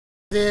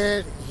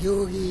There,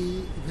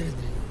 Yogi,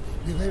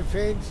 Virendra. My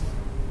friends,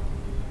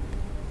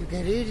 you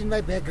can read in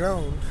my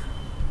background.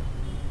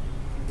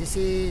 This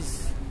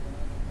is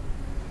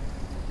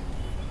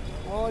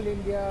All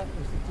India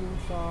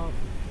Institutes of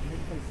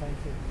Medical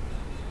Sciences,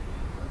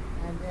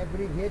 and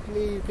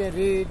abbreviatedly you can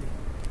read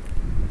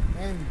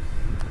NIMS,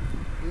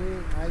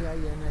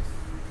 AIIMS.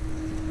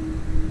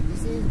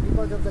 This is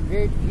because of the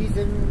great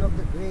vision of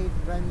the great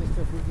Prime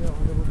Minister of India,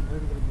 Honorable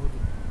Narendra Modi.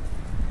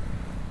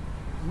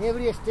 In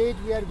every state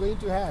we are going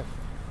to have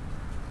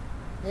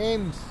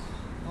AIIMS,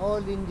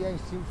 All India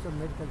Institutes of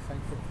Medical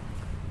Sciences.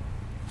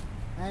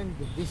 And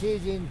this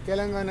is in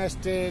Telangana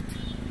state,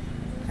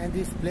 and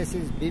this place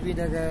is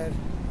Bibinagar,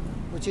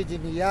 which is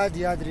in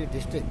Yadadri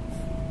district.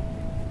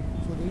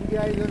 So the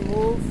India is on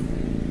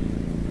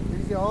move.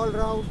 There is an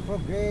all-round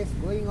progress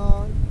going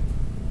on.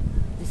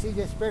 This is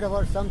a spread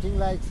over something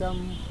like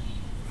some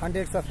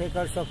hundreds of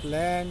acres of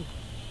land.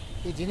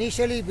 It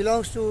initially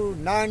belongs to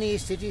Nani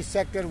city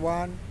sector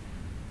 1.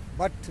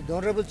 But the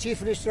Honorable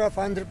Chief Minister of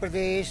Andhra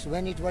Pradesh,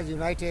 when it was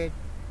united,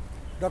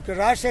 Dr.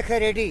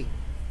 Rajshekhar Reddy,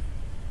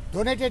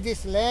 donated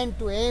this land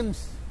to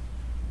AIIMS,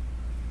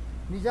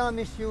 NIMS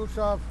Institutes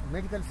of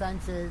Medical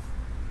Sciences,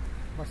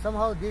 but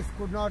somehow this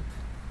could not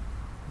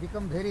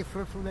become very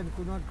fruitful and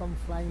could not come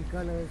flying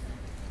colors.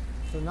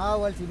 So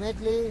now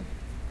ultimately,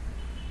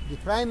 the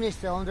Prime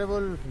Minister,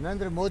 Honorable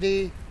Narendra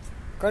Modi,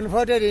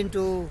 converted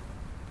into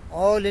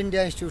All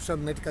India Institutes of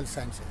Medical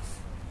Sciences.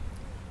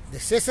 The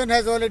session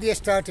has already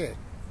started.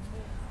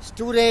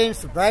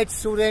 Students, bright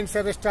students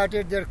have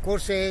started their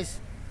courses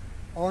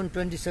on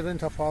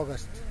 27th of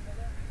August.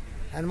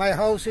 And my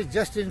house is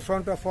just in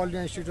front of All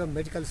India Institute of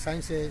Medical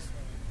Sciences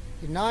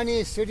in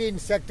Nani city in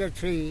sector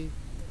 3.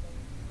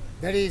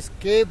 That is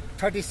K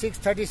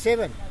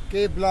 3637,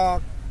 K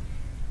block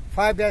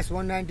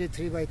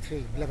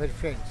 5-193/3, beloved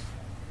friends.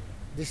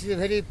 This is a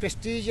very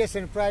prestigious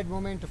and pride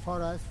moment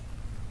for us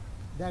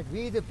that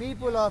we, the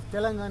people of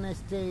Telangana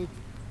state,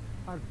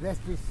 are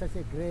blessed with such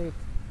a great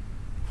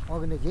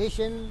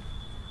organization,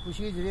 which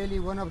is really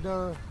one of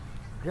the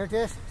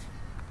greatest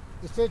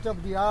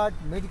state-of-the-art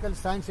medical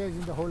sciences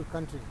in the whole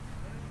country.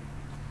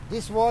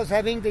 This was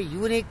having the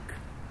unique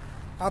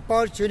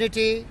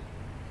opportunity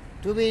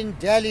to be in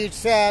Delhi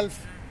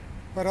itself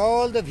for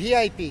all the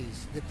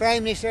VIPs, the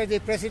Prime Minister, the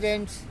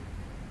Presidents,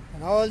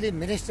 and all the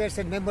ministers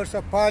and members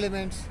of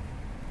parliaments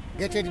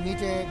get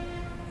admitted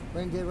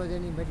when there was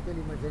any medical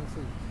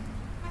emergency.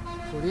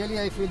 So really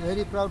I feel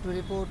very proud to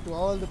report to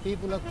all the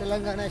people of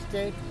Telangana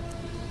state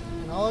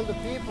and all the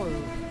people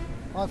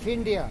of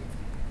India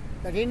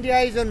that India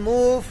is on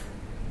move,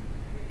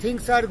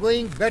 things are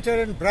going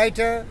better and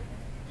brighter,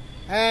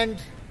 and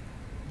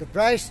the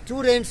bright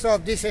students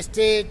of this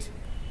state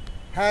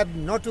have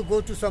not to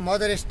go to some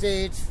other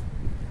states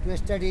to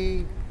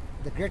study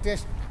the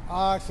greatest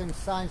arts and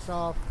science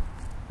of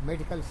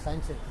medical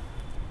sciences.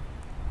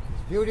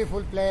 It's a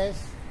beautiful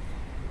place.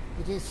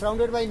 It is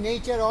surrounded by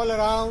nature all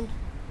around.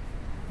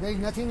 There is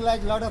nothing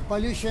like a lot of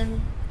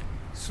pollution.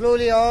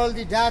 Slowly all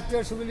the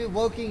doctors who will be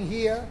working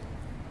here,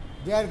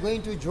 they are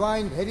going to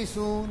join very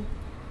soon,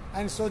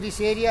 and so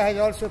this area has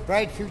also a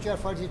bright future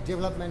for its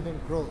development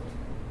and growth.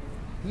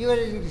 Here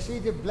you see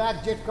the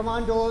black jet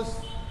commandos,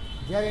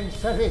 they are in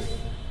service.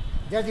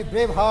 They are the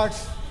brave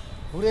hearts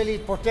who really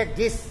protect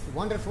this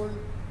wonderful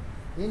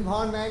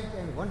environment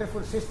and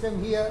wonderful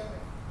system here.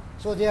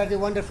 So they are the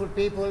wonderful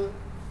people,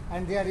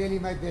 and they are really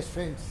my best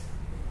friends.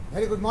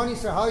 Very good morning,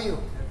 sir. How are you?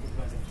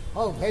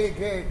 Oh, very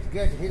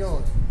great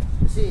heroes.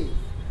 You see,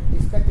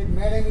 respected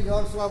madam is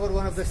also our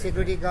one of the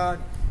security guard,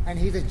 and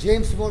he is a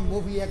James Bond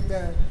movie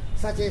actor,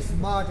 such a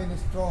smart and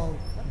strong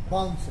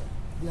bouncer,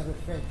 beloved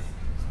friends.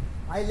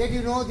 I let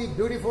you know the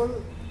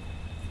beautiful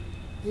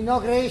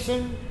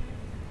inauguration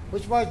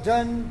which was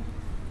done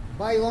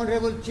by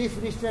Honorable Chief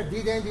Minister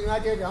then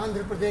United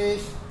Andhra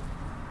Pradesh,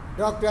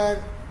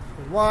 Dr.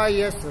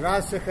 Y.S.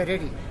 Rajshekhar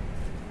Reddy,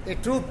 a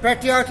true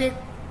patriotic,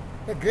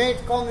 a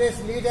great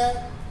Congress leader,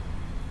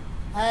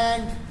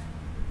 and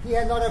he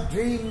had a lot of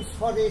dreams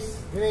for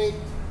this great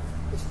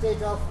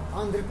state of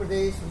Andhra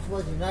Pradesh, which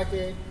was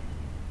united,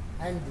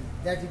 and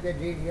that you can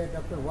read here,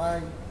 Dr.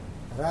 Y.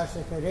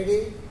 Rajshekhar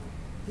Reddy.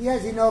 He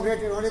has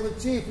inaugurated Honorable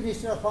Chief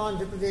Minister of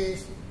Andhra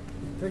Pradesh,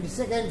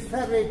 22nd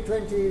February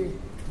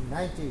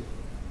 2019,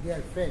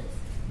 dear friends.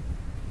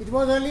 It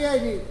was earlier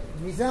the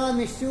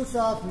NIMS Institutes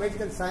of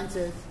Medical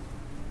Sciences,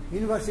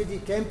 University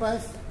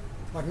campus,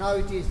 but now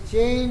it is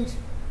changed,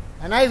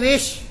 and I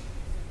wish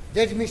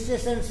the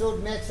administration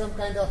should make some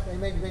kind of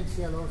amendments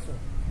here also.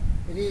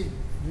 It is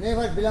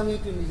never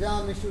belonging to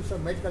NIMS Institutes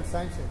of Medical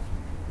Sciences.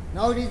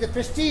 Now it is the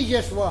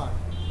prestigious one,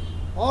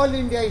 All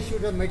India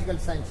Institute of Medical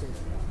Sciences,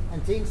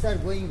 and things are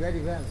going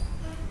very well.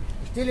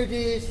 Still it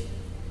is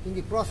in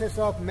the process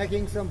of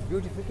making some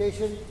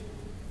beautification,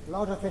 a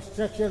lot of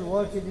structural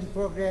work is in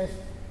progress,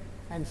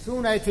 and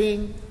soon I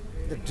think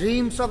the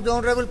dreams of the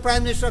Honorable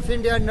Prime Minister of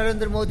India,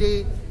 Narendra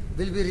Modi,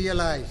 will be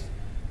realized.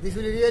 This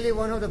will be really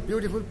one of the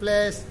beautiful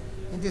places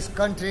in this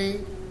country,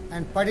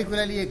 and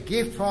particularly a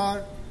gift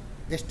for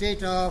the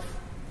state of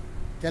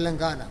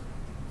Telangana.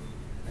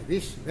 I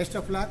wish best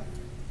of luck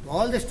to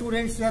all the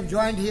students who have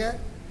joined here,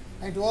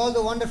 and to all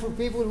the wonderful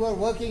people who are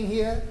working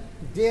here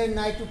day and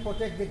night to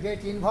protect the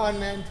great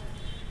environment.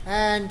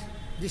 And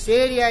this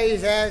area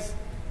is has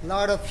a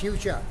lot of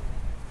future.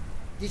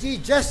 This is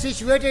just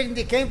situated in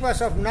the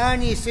campus of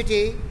Nani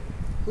city,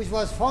 which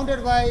was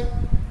founded by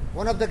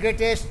one of the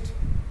greatest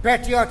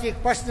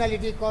patriotic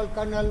personality called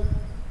Colonel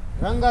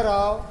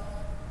Rangarao.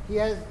 He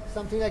has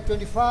something like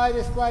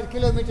 25 square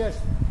kilometers,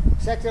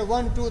 sector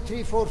 1, 2,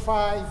 3, 4,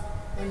 5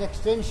 in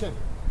extension.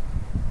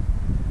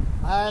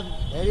 I am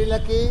very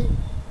lucky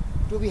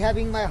to be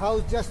having my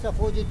house just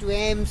opposite to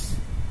AIIMS,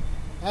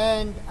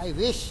 and I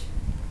wish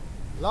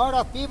a lot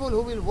of people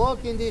who will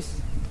work in this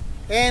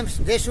AIIMS,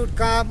 they should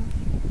come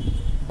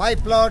buy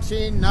plots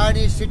in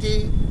Nani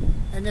city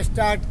and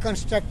start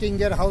constructing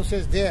their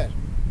houses there,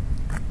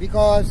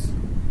 because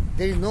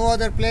there is no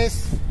other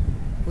place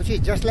which is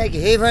just like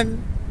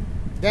heaven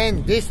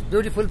than this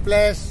beautiful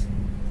place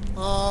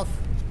of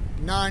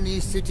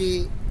Nani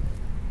city,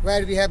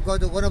 where we have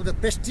got one of the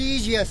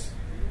prestigious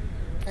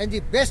and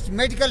the best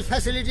medical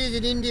facilities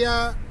in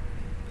India,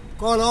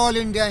 called All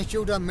India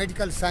Institute of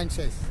Medical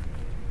Sciences.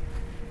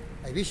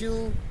 I wish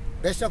you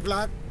best of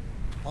luck.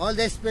 All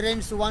the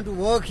aspirants who want to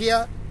work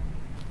here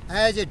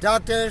as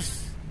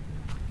doctors,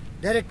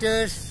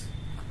 directors,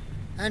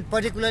 and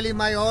particularly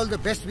my all the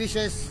best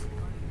wishes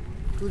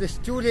to the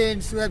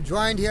students who have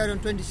joined here on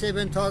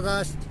 27th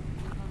August.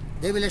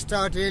 They will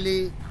start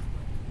really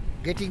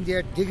getting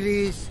their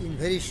degrees in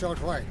very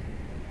short while.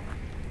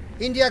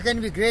 India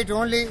can be great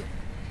only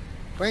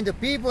when the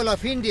people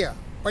of India,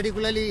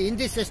 particularly in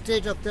this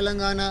state of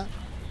Telangana,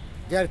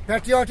 they are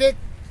patriotic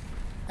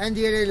and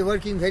they are really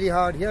working very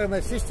hard. Here are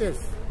my sisters.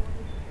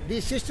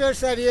 These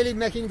sisters are really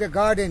making the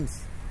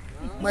gardens.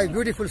 My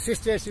beautiful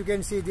sisters, you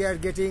can see they are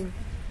getting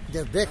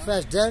their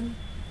breakfast done.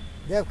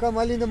 They have come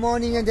early in the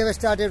morning and they have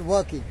started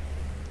working.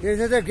 There is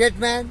another great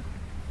man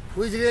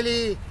who is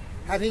really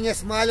having a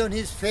smile on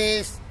his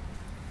face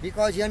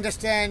because he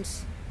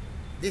understands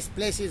this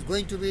place is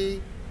going to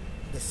be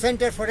the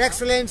center for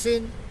excellence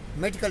in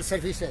medical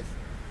services.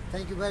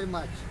 Thank you very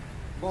much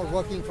for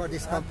working for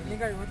this company.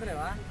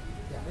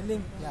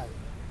 Yeah.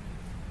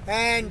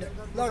 And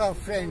a lot of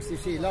friends, you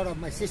see, a lot of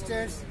my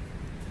sisters.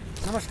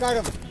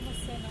 Namaskaram.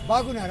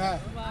 Bagunara.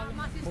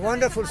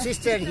 Wonderful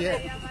sister here.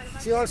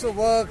 She also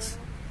works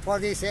for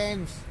this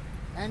AIIMS.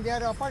 And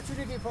there are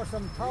opportunity for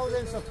some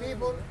thousands of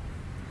people,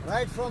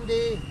 right from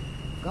the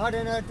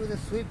gardener to the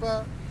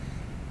sweeper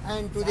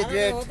and to the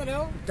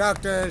great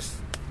doctors.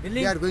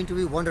 They are going to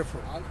be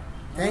wonderful.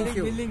 Thank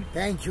you. Building.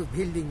 Thank you.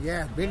 Building.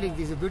 Yeah, building.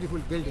 This is a beautiful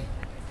building.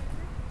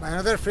 My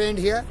another friend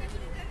here.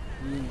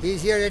 He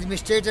is here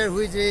administrator who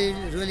is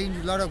really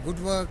doing a lot of good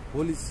work.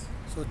 Police.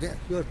 So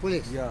you are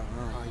police? Yeah.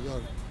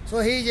 So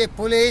he is a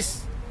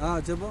police.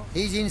 Chabo.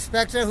 He is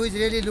inspector who is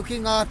really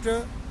looking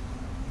after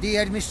the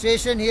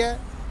administration here,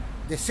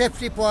 the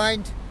safety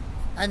point,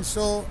 and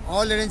so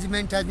all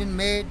arrangement has been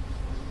made.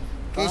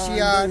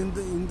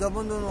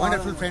 KCR,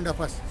 wonderful friend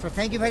of us. So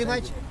thank you very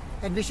much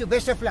and wish you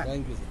best of luck.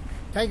 Thank you, sir.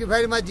 Thank you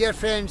very much, dear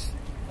friends.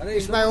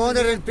 It's my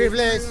honor and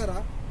privilege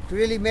to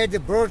really make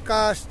the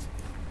broadcast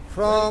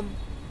from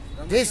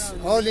this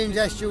All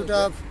India Institute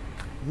of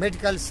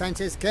Medical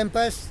Sciences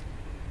campus,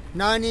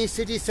 Nani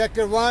City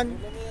Sector 1,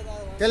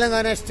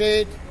 Telangana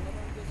State,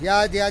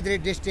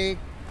 Yadadri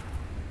district.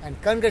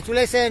 And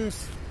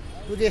congratulations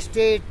to the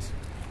state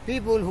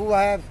people who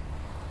have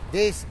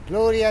these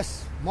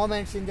glorious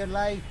moments in their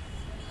life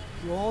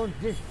to own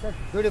this such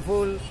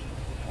beautiful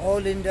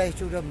All India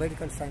Institute of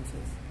Medical Sciences.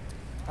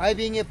 I,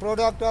 being a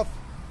product of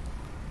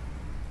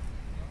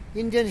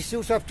Indian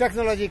Institutes of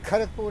Technology,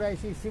 Kharagpur, I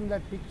see similar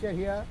picture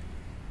here.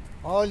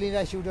 All India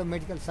Institute of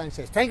Medical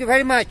Sciences. Thank you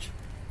very much.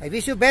 I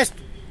wish you best.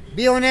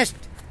 Be honest,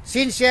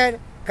 sincere,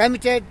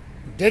 committed,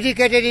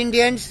 dedicated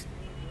Indians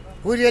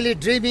who are really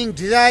dreaming,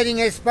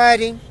 desiring,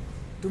 aspiring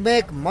to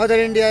make Mother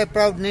India a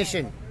proud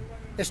nation.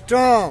 A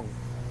strong,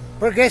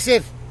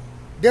 progressive,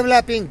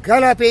 developing,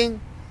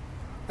 galloping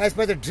as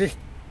per the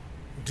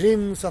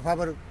dreams of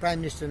our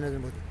Prime Minister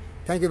Narendra Modi.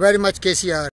 Thank you very much, KCR.